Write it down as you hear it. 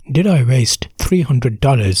Did I waste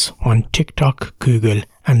 $300 on TikTok, Google,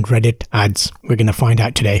 and Reddit ads? We're going to find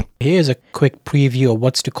out today. Here's a quick preview of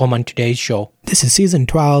what's to come on today's show. This is season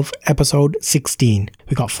 12, episode 16.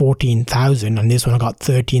 We got 14,000, and this one I got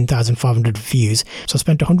 13,500 views. So I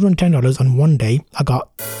spent $110 on one day. I got...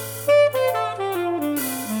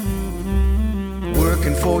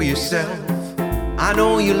 Working for yourself. I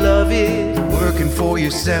know you love it. Working for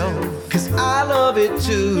yourself. 'Cause I love it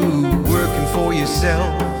too. Working for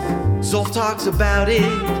yourself. Zolf talks about it,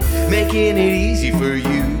 making it easy for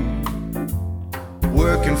you.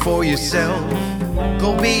 Working for yourself.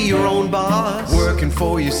 Go be your own boss. Working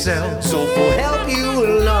for yourself. Zolf will help you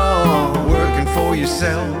along. Working for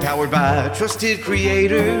yourself. Powered by trusted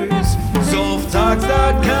creators.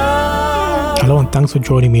 ZolfTalks.com. Hello and thanks for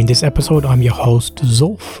joining me in this episode. I'm your host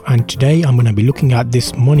Zolf, and today I'm going to be looking at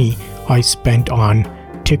this money I spent on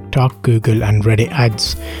TikTok, Google and Reddit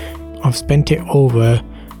ads. I've spent it over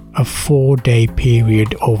a 4-day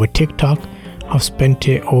period over TikTok. I've spent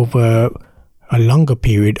it over a longer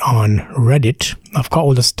period on Reddit. I've got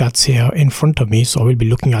all the stats here in front of me, so I will be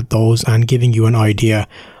looking at those and giving you an idea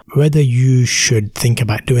whether you should think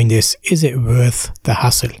about doing this. Is it worth the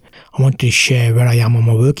hassle? I wanted to share where I am on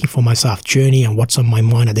my working for myself journey and what's on my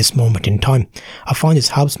mind at this moment in time. I find this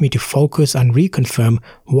helps me to focus and reconfirm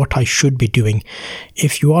what I should be doing.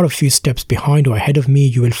 If you are a few steps behind or ahead of me,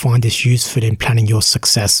 you will find this useful in planning your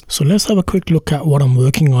success. So let's have a quick look at what I'm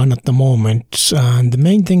working on at the moment. And the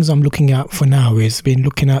main things I'm looking at for now is been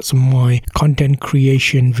looking at some of my content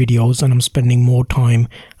creation videos, and I'm spending more time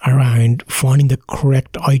around finding the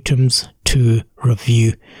correct items to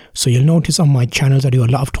review. So you'll notice on my channels I do a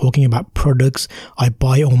lot of talking about products. I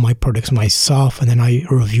buy all my products myself and then I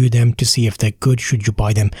review them to see if they're good, should you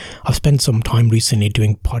buy them. I've spent some time recently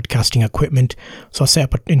doing podcasting equipment, so I set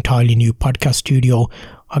up an entirely new podcast studio.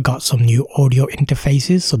 I got some new audio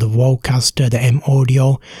interfaces, so the Vocaster, the M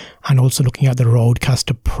Audio, and also looking at the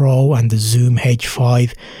Rodecaster Pro and the Zoom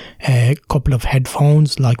H5, a couple of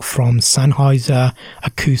headphones like from Sennheiser,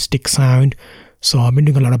 acoustic sound. So I've been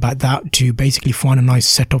doing a lot about that to basically find a nice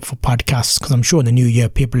setup for podcasts, because I'm sure in the new year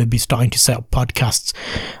people will be starting to set up podcasts.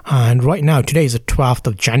 And right now, today is the 12th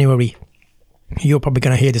of January. You're probably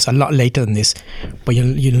going to hear this a lot later than this, but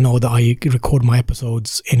you'll know that I record my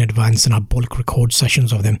episodes in advance and I bulk record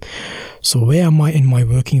sessions of them. So where am I in my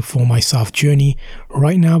working for myself journey?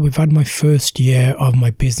 Right now, we've had my first year of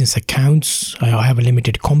my business accounts. I have a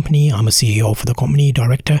limited company. I'm a CEO for the company,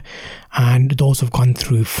 director, and those have gone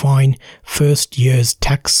through fine. First year's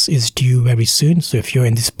tax is due very soon. So if you're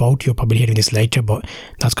in this boat, you're probably hearing this later, but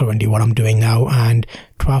that's currently what I'm doing now. And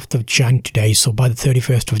 12th of Jan today, so by the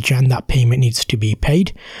 31st of Jan that payment needs to be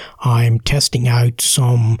paid. I'm testing out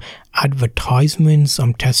some advertisements.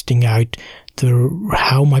 I'm testing out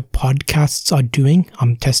how my podcasts are doing.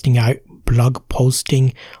 I'm testing out blog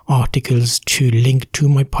posting articles to link to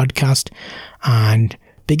my podcast. And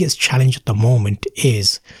biggest challenge at the moment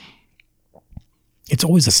is, it's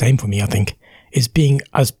always the same for me, I think, is being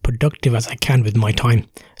as productive as I can with my time.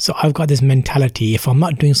 So I've got this mentality, if I'm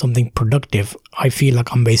not doing something productive, I feel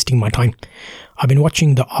like I'm wasting my time. I've been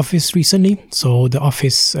watching The Office recently. So The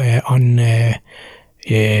Office on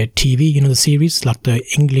TV, you know, the series, like the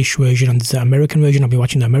English version and the American version. I've been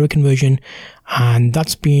watching the American version, and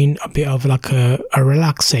that's been a bit of like a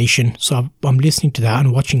relaxation. So I'm listening to that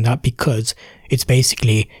and watching that because it's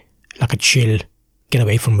basically like a chill, get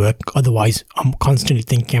away from work. Otherwise, I'm constantly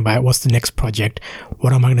thinking about what's the next project,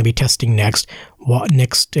 what am I going to be testing next, what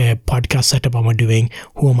next podcast setup am I doing,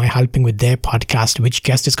 who am I helping with their podcast, which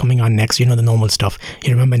guest is coming on next, you know, the normal stuff.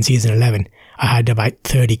 You remember in season 11, I had about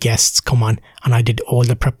 30 guests come on and I did all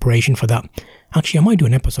the preparation for that. Actually, I might do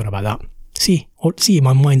an episode about that. See,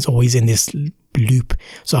 my mind's always in this loop.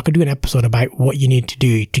 So I could do an episode about what you need to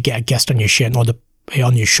do to get a guest on your show and all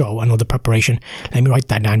the preparation. Let me write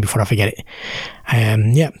that down before I forget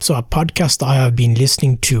it. So a podcast that I have been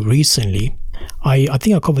listening to recently, I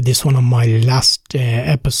think I covered this one on my last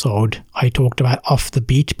episode. I talked about Off the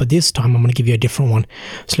Beat, but this time I'm going to give you a different one.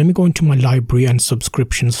 So let me go into my library and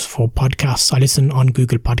subscriptions for podcasts. I listen on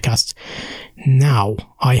Google Podcasts. Now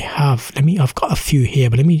I've got a few here,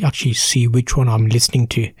 but let me actually see which one I'm listening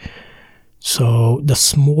to. So the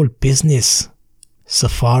Small Business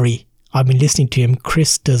Safari, I've been listening to him.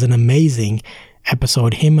 Chris does an amazing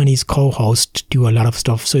episode. Him and his co-host do a lot of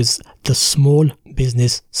stuff. So it's the Small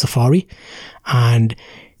Business Safari. And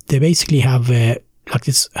they basically have like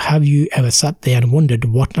this. Have you ever sat there and wondered,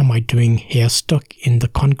 what am I doing here, stuck in the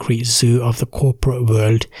concrete zoo of the corporate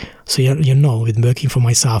world? So you know, with working for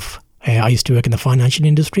myself, I used to work in the financial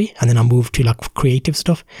industry, and then I moved to like creative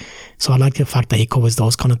stuff. So I like the fact that he covers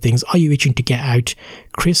those kind of things. Are You Itching to Get Out?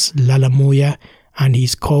 Chris Lalamoya and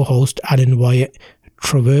his co-host Alan Wyatt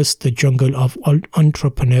traverse the jungle of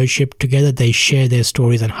entrepreneurship. Together they share their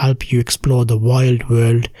stories and help you explore the wild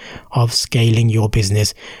world of scaling your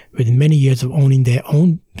business. With many years of owning their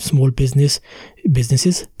own small businesses,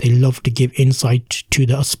 they love to give insight to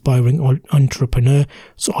the aspiring entrepreneur.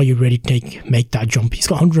 So are you ready to make that jump? He's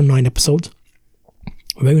got 109 episodes.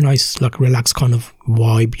 Very nice, like relaxed kind of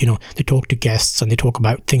vibe. They talk to guests and they talk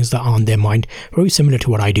about things that are on their mind. Very similar to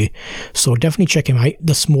what I do. So definitely check him out.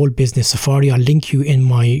 The Small Business Safari. I'll link you in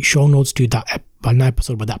my show notes to that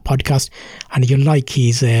episode with that podcast. And if you like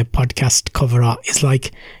his podcast cover art, it's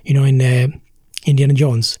like, in Indiana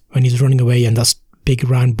Jones when he's running away and that big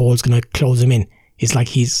round ball's going to close him in. It's like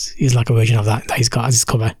he's like a version of that he's got as his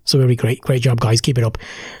cover. So very great job, guys. Keep it up.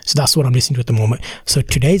 So that's what I'm listening to at the moment. So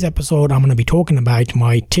today's episode, I'm going to be talking about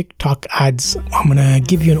my TikTok ads. I'm going to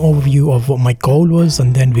give you an overview of what my goal was,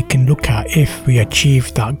 and then we can look at if we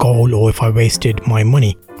achieved that goal or if I wasted my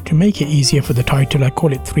money. To make it easier for the title, I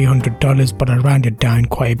call it $300, but I rounded down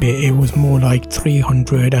quite a bit. It was more like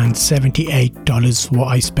 $378 what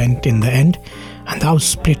I spent in the end. And that was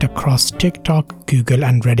split across TikTok, Google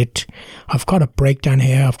and Reddit. I've got a breakdown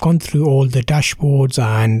here. I've gone through all the dashboards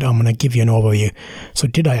and I'm going to give you an overview. So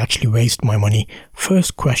did I actually waste my money?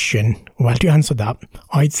 First question, well, to answer that,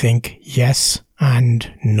 I think yes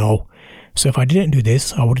and no. So if I didn't do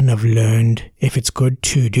this, I wouldn't have learned if it's good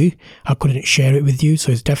to do. I couldn't share it with you,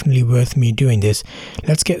 so it's definitely worth me doing this.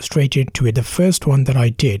 Let's get straight into it. The first one that I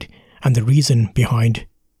did, and the reason behind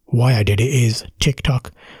why I did it, is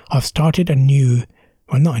TikTok. I've started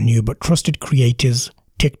but Trusted Creators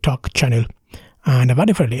TikTok channel, and I've had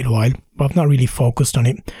it for a little while, but I've not really focused on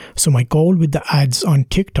it. So my goal with the ads on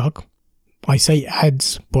TikTok, I say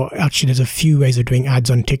ads, but actually there's a few ways of doing ads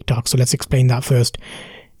on TikTok, so let's explain that first.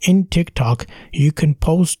 In TikTok, you can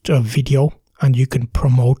post a video and you can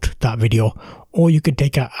promote that video, or you can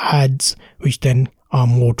take out ads which then are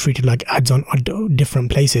more treated like ads on different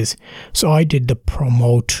places. So I did the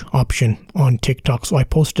promote option on TikTok. So I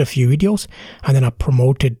posted a few videos and then I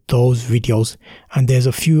promoted those videos. And there's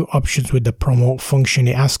a few options with the promote function.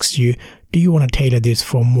 It asks you, do you want to tailor this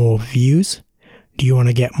for more views? Do you want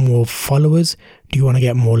to get more followers? Do you want to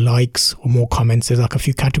get more likes or more comments? There's like a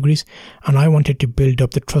few categories. And I wanted to build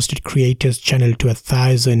up the Trusted Creators channel to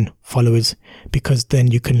 1,000 followers, because then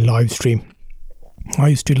you can live stream. I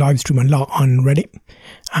used to live stream a lot on Reddit,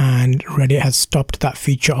 and Reddit has stopped that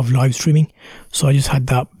feature of live streaming. So I just had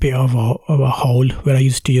that bit of a hole where I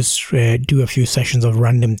used to just do a few sessions of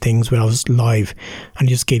random things where I was live, and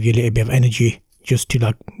just gave you a little bit of energy just to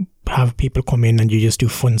like have people come in and you just do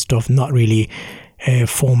fun stuff, not really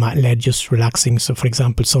format led, just relaxing. So for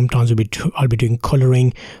example, sometimes I'll be doing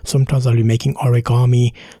coloring, sometimes I'll be making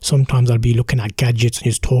origami, sometimes I'll be looking at gadgets and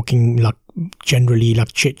just talking like generally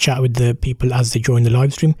like chit chat with the people as they join the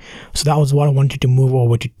live stream. So that was what I wanted to move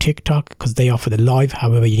over to TikTok, because they offer the live.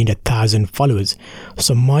 However, you need 1,000 followers.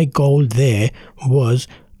 So my goal there was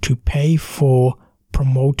to pay for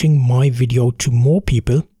promoting my video to more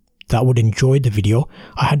people that would enjoy the video.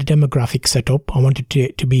 I had a demographic set up. I wanted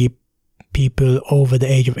it to be people over the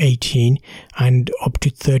age of 18 and up to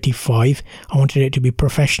 35. I wanted it to be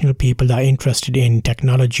professional people that are interested in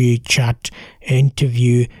technology, chat,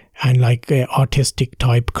 interview, and like artistic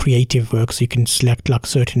type creative work. So you can select like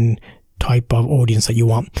certain type of audience that you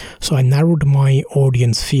want. So I narrowed my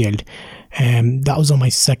audience field. That was on my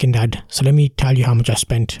second ad. So let me tell you how much I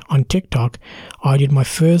spent on TikTok. I did my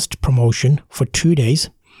first promotion for 2 days.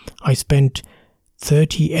 I spent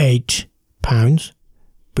 £38,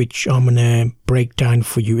 which I'm going to break down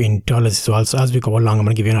for you in dollars as well. So as we go along, I'm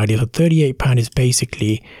going to give you an idea. So £38 is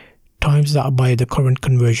basically times that by the current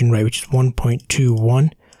conversion rate, which is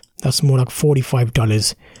 1.21. That's more like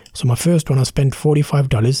 $45. So my first one, I spent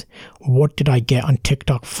 $45. What did I get on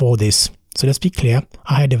TikTok for this? So let's be clear.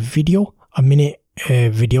 I had a video, a minute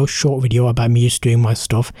short video about me just doing my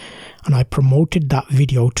stuff, and I promoted that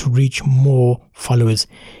video to reach more followers.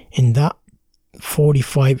 In that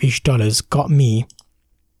 $45-ish got me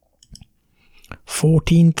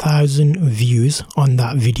 14,000 views on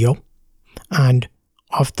that video, and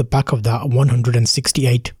off the back of that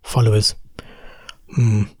 168 followers.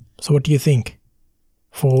 So what do you think?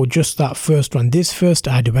 For just that first one, this first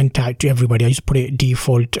ad went out to everybody. I just put it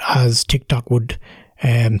default as TikTok would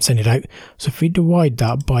send it out. So if we divide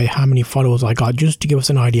that by how many followers I got, just to give us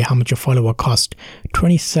an idea how much a follower cost,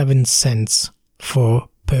 27 cents per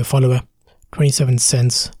follower. 27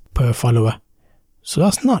 cents per follower. So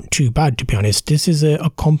that's not too bad, to be honest. This is a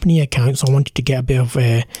company account, so I wanted to get a bit of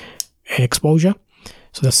exposure.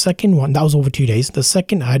 So the second one, that was over 2 days. The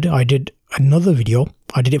second ad, I did another video.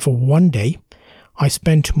 I did it for 1 day. I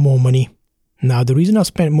spent more money. Now, the reason I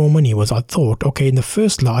spent more money was I thought, okay, in the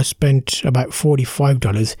first lot, I spent about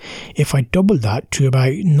 $45. If I double that to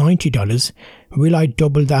about $90, will I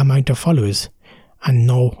double the amount of followers? And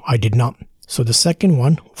no, I did not. So the second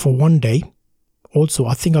one for 1 day, also,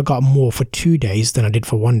 I think I got more for 2 days than I did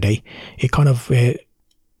for 1 day. It kind of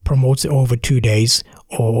promotes it over 2 days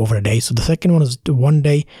or over a day. So the second one is 1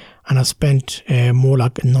 day, and I spent more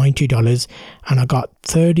like $90, and I got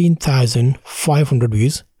 13,500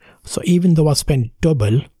 views. So even though I spent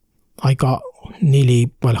double, I got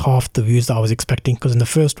nearly, well, half the views that I was expecting, because in the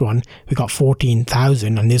first one we got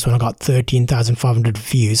 14,000, and this one I got 13,500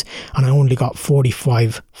 views, and I only got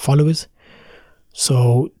 45 followers.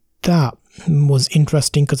 So that was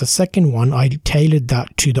interesting, because the second one I tailored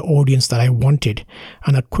that to the audience that I wanted,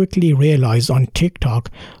 and I quickly realized on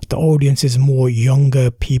TikTok the audience is more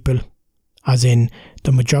younger people, as in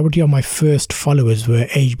the majority of my first followers were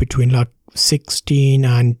aged between like 15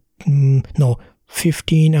 and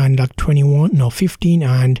like 21, 15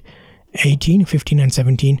 and 18, 15 and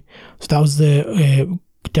 17. So that was the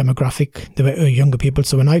demographic. They were younger people.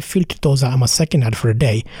 So when I filtered those out on my second ad for a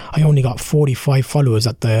day, I only got 45 followers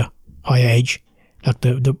at the higher age, like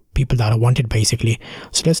the people that I wanted, basically.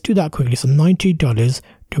 So let's do that quickly. So $90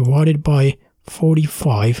 divided by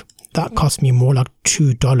 45, that cost me more like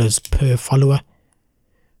 $2 per follower.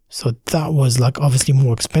 So that was like obviously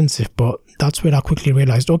more expensive, but that's where I quickly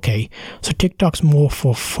realized, okay, so TikTok's more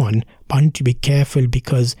for fun, but I need to be careful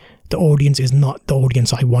because the audience is not the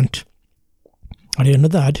audience I want. I did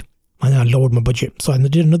another ad and I lowered my budget. So I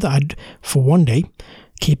did another ad for 1 day,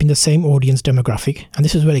 keeping the same audience demographic. And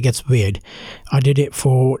this is where it gets weird. I did it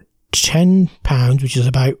for £10, which is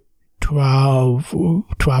about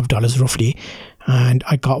 $12 roughly. And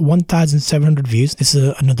I got 1,700 views. This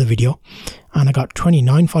is another video. And I got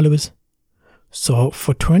 29 followers. So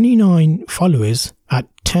for 29 followers at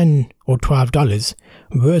 $10 or $12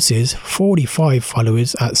 versus 45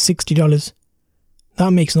 followers at $60,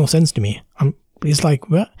 that makes no sense to me. It's like,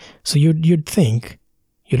 what? So you'd think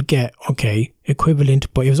you'll get, okay,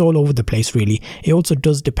 equivalent, but it was all over the place, really. It also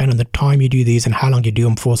does depend on the time you do these and how long you do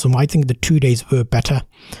them for. So I think the 2 days were better.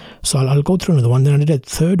 So I'll go through another one. Then I did a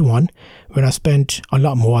third one where I spent a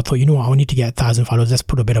lot more. I thought, you know what, I need to get 1,000 followers. Let's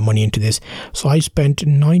put a bit of money into this. So I spent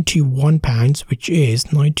 £91, which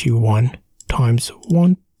is 91 times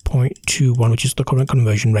 1.21, which is the current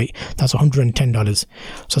conversion rate. That's $110.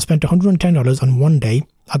 So I spent $110 on 1 day.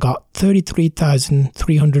 I got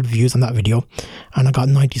 33,300 views on that video, and I got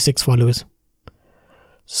 96 followers.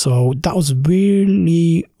 So that was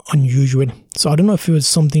really unusual. So I don't know if it was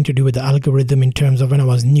something to do with the algorithm in terms of when I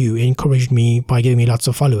was new, it encouraged me by giving me lots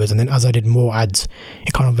of followers, and then as I did more ads,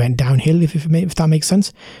 it kind of went downhill, if that makes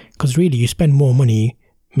sense. Because really, you spend more money,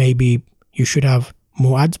 maybe you should have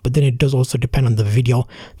more ads, but then it does also depend on the video.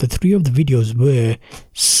 The 3 of the videos were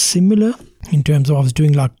similar in terms of I was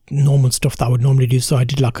doing like normal stuff that I would normally do. So I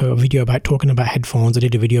did like a video about talking about headphones. I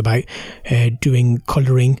did a video about doing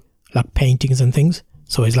coloring, like paintings and things.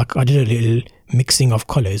 So it's like I did a little mixing of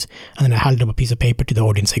colors, and then I held up a piece of paper to the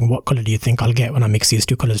audience saying, what color do you think I'll get when I mix these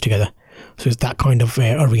 2 colors together? So it's that kind of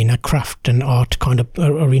arena, craft and art kind of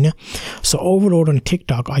arena. So overall on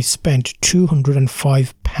TikTok, I spent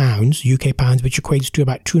 £205, UK pounds, which equates to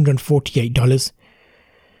about $248.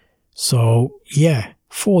 So yeah,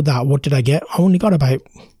 for that, what did I get? I only got about,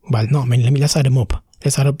 well, not many. Let's add them up.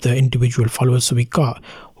 Let's add up the individual followers. So we got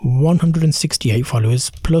 168 followers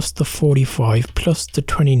plus the 45 plus the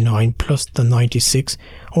 29 plus the 96.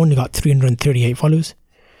 I only got 338 followers.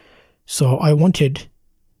 So I wanted,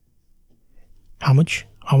 how much?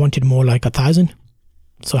 I wanted more like 1,000.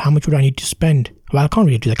 So how much would I need to spend? Well, I can't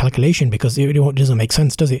really do the calculation because it doesn't make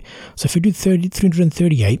sense, does it? So if you do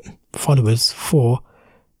 338 followers for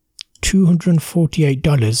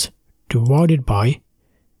 $248 divided by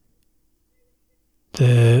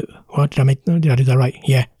the, what did I make? Did I do that right?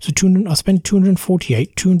 Yeah. So I spent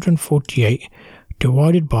 248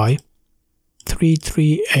 divided by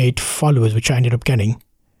 338 followers, which I ended up getting.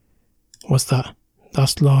 What's that?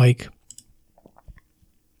 That's like,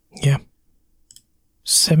 yeah,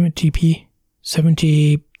 70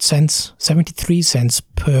 cents, 73 cents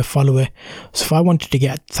per follower. So if I wanted to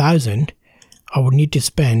get 1,000, I would need to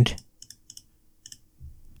spend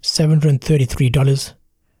 $733.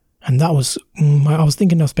 And that was, I was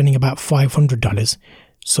thinking of spending about $500.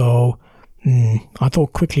 So I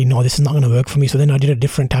thought quickly, no, this is not going to work for me. So then I did a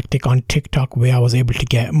different tactic on TikTok where I was able to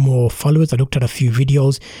get more followers. I looked at a few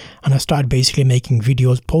videos and I started basically making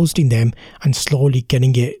videos, posting them and slowly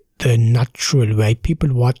getting it the natural way.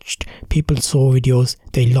 People watched, people saw videos,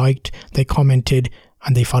 they liked, they commented,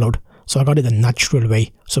 and they followed. So I got it the natural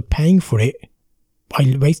way. So paying for it,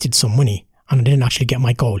 I wasted some money and I didn't actually get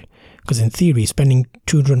my goal. Because in theory, spending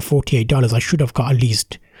 $248, I should have got at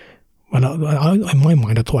least, well, in my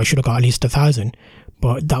mind, I thought I should have got at least 1,000,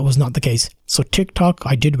 but that was not the case. So TikTok,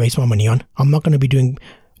 I did waste my money on. I'm not going to be doing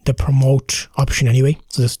the promote option anyway.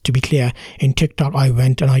 So just to be clear, in TikTok, I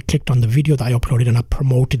went and I clicked on the video that I uploaded and I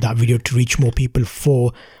promoted that video to reach more people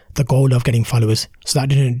for the goal of getting followers. So that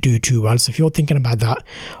didn't do too well. So if you're thinking about that,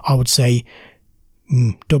 I would say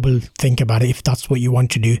double think about it if that's what you want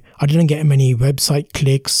to do. I didn't get many website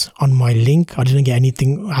clicks on my link. I didn't get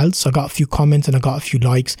anything else. I got a few comments and I got a few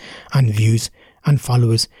likes and views and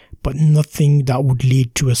followers, but nothing that would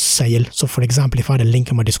lead to a sale. So for example, if I had a link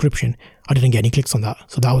in my description, I didn't get any clicks on that.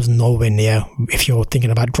 So that was nowhere near if you're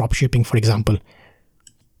thinking about drop shipping, for example.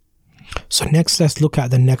 So next, let's look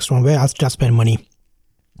at the next one. Where else did I spend money?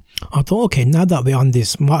 I thought, okay, now that we're on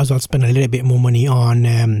this, might as well spend a little bit more money on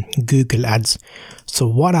Google Ads. So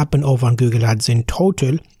what happened over on Google Ads in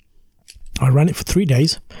total, I ran it for 3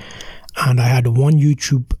 days and I had one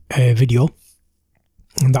YouTube video,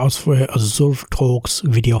 and that was for a Zulf Talks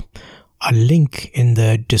video. I'll link in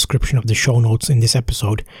the description of the show notes in this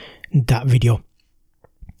episode, that video.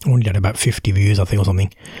 Only had about 50 views, I think, or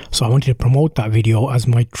something. So I wanted to promote that video as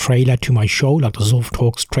my trailer to my show, like the Zulf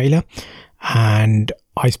Talks trailer. And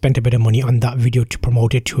I spent a bit of money on that video to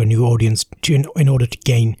promote it to a new audience in order to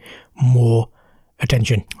gain more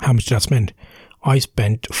attention. How much did I spend? I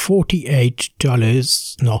spent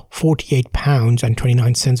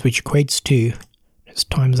 £48.29, which equates to, let's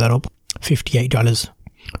times that up, $58.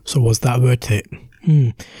 So was that worth it?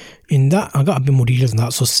 In that, I got a bit more details on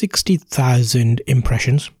that. So 60,000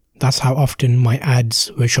 impressions. That's how often my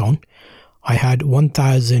ads were shown. I had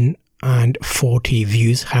 1,040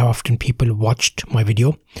 views, how often people watched my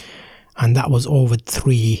video, and that was over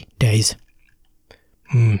 3 days.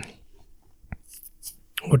 What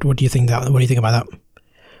do you think that? What do you think about that?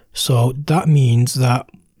 So that means that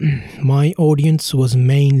my audience was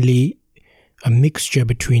mainly a mixture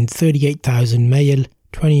between 38,000 male,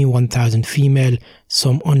 21,000 female,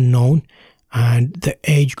 some unknown, and the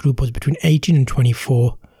age group was between 18 and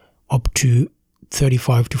 24 up to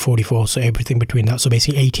 35 to 44, so everything between that, so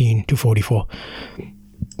basically 18 to 44.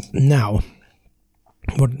 Now,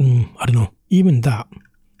 what I don't know, even that,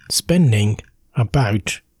 spending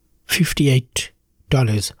about $58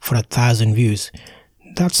 for 1,000 views,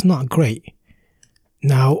 that's not great.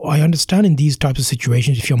 Now, I understand in these types of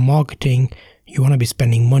situations, if you're marketing, you want to be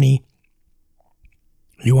spending money,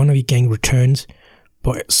 you want to be getting returns,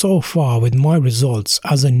 but so far with my results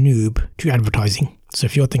as a noob to advertising, so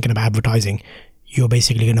if you're thinking about advertising, you're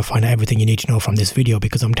basically going to find out everything you need to know from this video,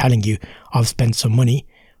 because I'm telling you, I've spent some money.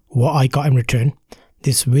 What I got in return,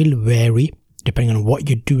 this will vary depending on what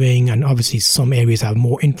you're doing, and obviously some areas have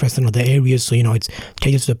more interest than other areas, so it's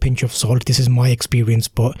take it with a pinch of salt. This is my experience,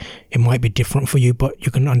 but it might be different for you, but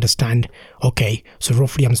you can understand, okay, so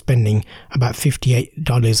roughly I'm spending about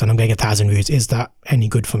 $58 and I'm getting 1,000 views. Is that any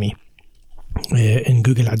good for me in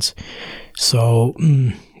Google Ads? So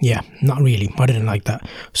yeah, not really. I didn't like that.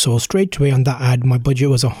 So straight away on that ad, my budget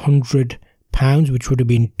was £100, which would have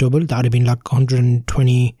been double. That would have been like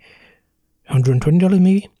 $120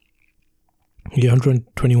 maybe. Yeah,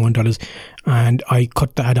 $121. And I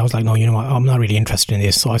cut the ad. I was like, no, you know what, I'm not really interested in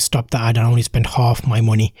this. So I stopped the ad and I only spent half my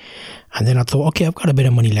money. And then I thought, okay, I've got a bit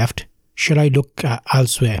of money left. Should I look at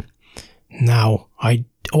elsewhere? Now, I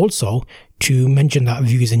also, to mention that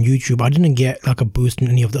views in YouTube, I didn't get like a boost in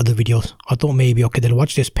any of the other videos. I thought maybe, okay, they'll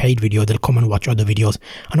watch this paid video, they'll come and watch other videos.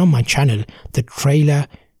 And on my channel, the trailer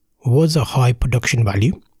was a high production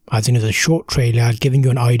value, as in as a short trailer giving you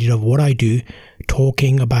an idea of what I do,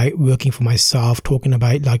 talking about working for myself, talking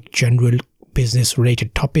about like general business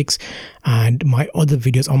related topics, and my other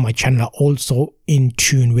videos on my channel are also in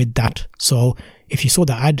tune with that. So if you saw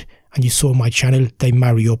the ad and you saw my channel, they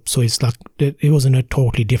marry up. So it's like, it wasn't a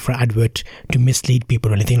totally different advert to mislead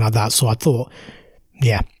people or anything like that. So I thought,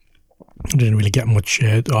 yeah, I didn't really get much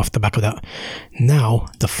off the back of that. Now,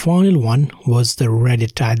 the final one was the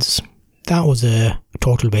Reddit ads. That was a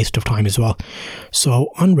total waste of time as well.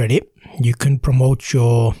 So on Reddit, you can promote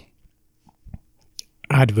your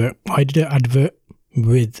advert. I did an advert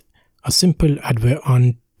with a simple advert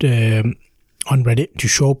on Reddit to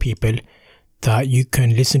show people that you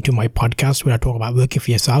can listen to my podcast where I talk about working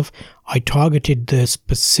for yourself. I targeted the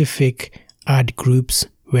specific ad groups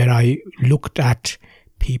where I looked at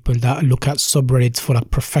people that look at subreddits for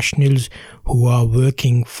like professionals who are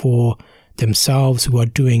working for themselves, who are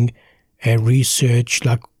doing research,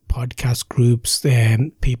 like podcast groups,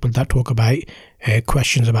 people that talk about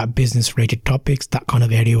questions about business related topics, that kind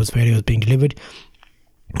of area was where it was being delivered.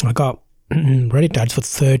 I got Reddit ads for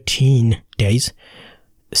 13 days,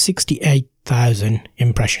 68,000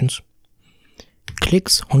 impressions,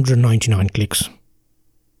 clicks 199 clicks,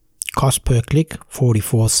 cost per click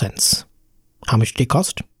 44 cents. How much did it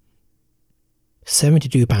cost?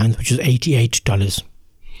 £72, which is $88.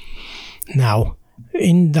 Now,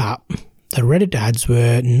 in that, the Reddit ads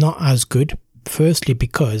were not as good. Firstly,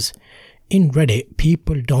 because in Reddit,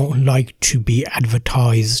 people don't like to be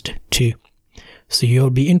advertised to. So you'll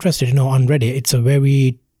be interested to know on Reddit, it's a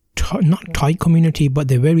very, not tight community, but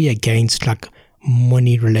they're very against like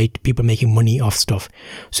money related, people making money off stuff.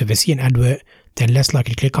 So if they see an advert, they're less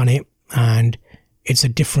likely to click on it, and it's a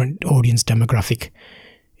different audience demographic.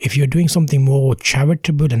 If you're doing something more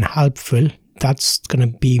charitable and helpful, that's going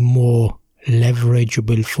to be more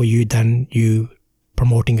leverageable for you than you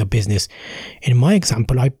promoting a business. In my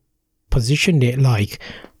example, I positioned it like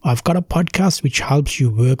I've got a podcast which helps you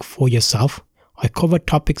work for yourself. I cover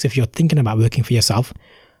topics if you're thinking about working for yourself,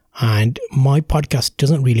 and my podcast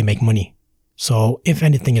doesn't really make money. So if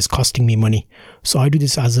anything, it's costing me money. So I do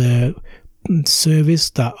this as a service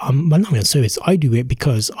that well, not even a service. I do it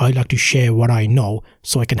because I like to share what I know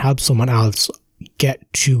so I can help someone else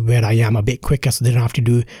get to where I am a bit quicker, so they don't have to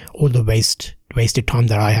do all the wasted time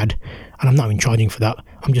that I had. And I'm not even charging for that.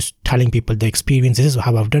 I'm just telling people the experience. This is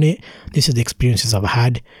how I've done it. This is the experiences I've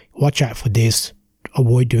had. Watch out for this.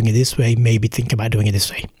 Avoid doing it this way. Maybe think about doing it this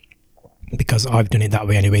way, because I've done it that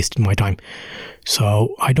way and it wasted my time.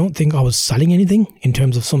 So I don't think I was selling anything in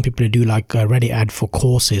terms of some people who do like a Reddit ad for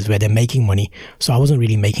courses where they're making money. So I wasn't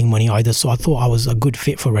really making money either. So I thought I was a good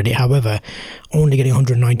fit for Reddit. However, only getting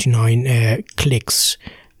 199 clicks.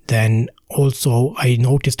 Then also I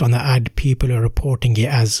noticed on the ad, people are reporting it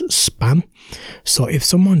as spam. So if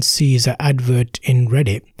someone sees an advert in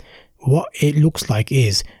Reddit, what it looks like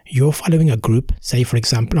is you're following a group. Say, for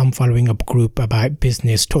example, I'm following a group about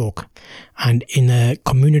business talk, and in a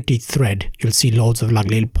community thread, you'll see loads of like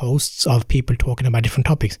little posts of people talking about different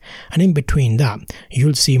topics. And in between that,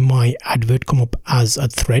 you'll see my advert come up as a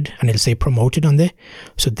thread, and it'll say promoted on there.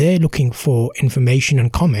 So they're looking for information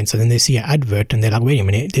and comments, and then they see an advert and they're like, wait a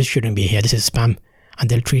minute, this shouldn't be here. This is spam. And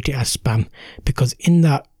they'll treat it as spam, because in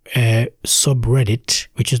that subreddit,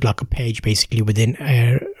 which is like a page basically within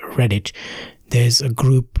Reddit, there's a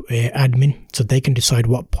group admin, so they can decide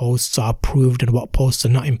what posts are approved and what posts are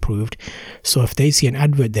not approved. So if they see an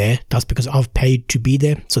advert there, that's because I've paid to be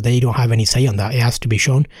there, so they don't have any say on that. It has to be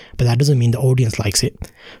shown, but that doesn't mean the audience likes it.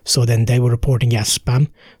 So then they were reporting it as spam.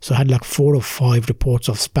 So I had like 4 or 5 reports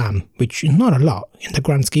of spam, which is not a lot in the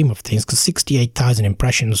grand scheme of things, because 68,000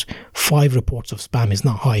 impressions, 5 reports of spam is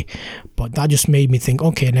not high. But that just made me think,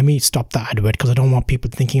 okay, let me stop that advert, because I don't want people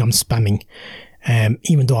thinking I'm spamming.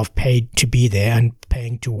 Even though I've paid to be there and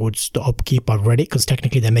paying towards the upkeep of Reddit, because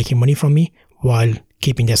technically they're making money from me while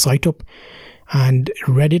keeping their site up. And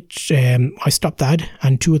Reddit, I stopped that,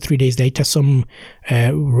 and 2 or 3 days later, some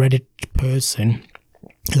Reddit person,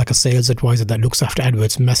 like a sales advisor that looks after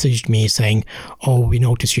adverts, messaged me saying, oh, we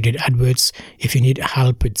noticed you did adverts. If you need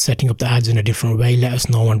help with setting up the ads in a different way, let us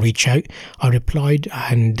know and reach out. I replied,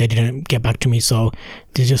 and they didn't get back to me. So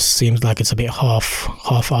it just seems like it's a bit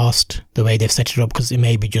half-assed the way they've set it up, because it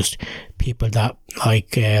may be just people that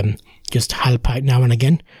like just help out now and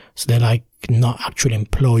again. So they're like not actual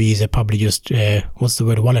employees. They're probably just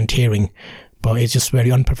volunteering. But it's just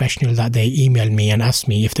very unprofessional that they emailed me and asked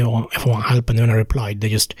me if I want help, and then I replied. They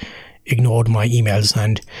just ignored my emails,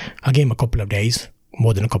 and I gave them a couple of days,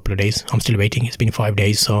 more than a couple of days. I'm still waiting. It's been 5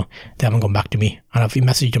 days, so they haven't gone back to me. And I've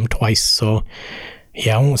messaged them twice, so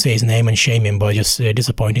yeah, I won't say his name and shame him, but just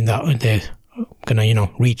disappointing that they're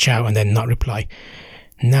gonna, reach out and then not reply.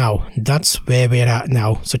 Now, that's where we're at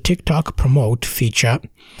now. So TikTok promote feature,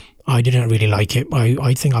 I didn't really like it.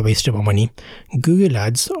 I think I wasted my money. Google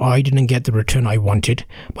Ads, I didn't get the return I wanted,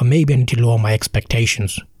 but maybe I need to lower my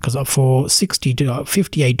expectations, because for $60 to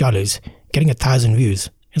 $58, getting 1,000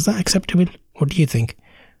 views, is that acceptable? What do you think?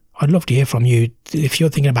 I'd love to hear from you. If you're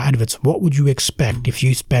thinking about adverts, what would you expect if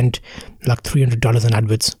you spent like $300 on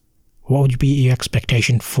adverts? What would be your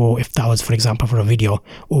expectation for, if that was, for example, for a video,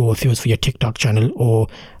 or if it was for your TikTok channel, or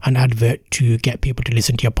an advert to get people to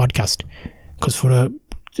listen to your podcast? Because for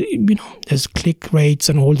there's click rates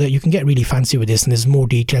and all that. You can get really fancy with this, and there's more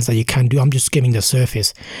details that you can do. I'm just skimming the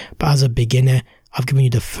surface. But as a beginner, I've given you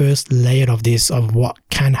the first layer of this, of what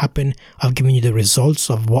can happen. I've given you the results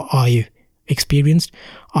of what I experienced.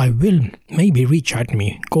 I will maybe reach out to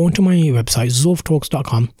me. Go onto my website,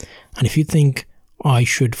 zolftalks.com, and if you think I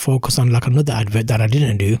should focus on like another advert that I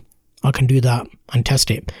didn't do, I can do that and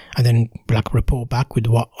test it and then like report back with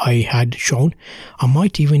what I had shown. I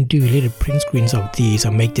might even do little print screens of these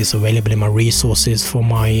and make this available in my resources for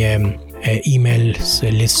my email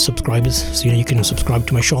list subscribers, so you can subscribe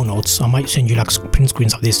to my show notes. I might send you like print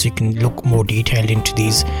screens of this so you can look more detailed into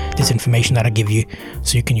this information that I give you,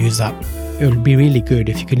 so you can use that. It will be really good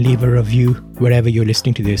if you can leave a review wherever you're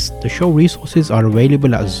listening to this. The show resources are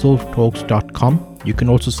available at zulftalks.com. You can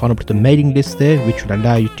also sign up to the mailing list there, which will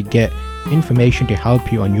allow you to get information to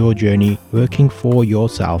help you on your journey working for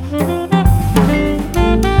yourself.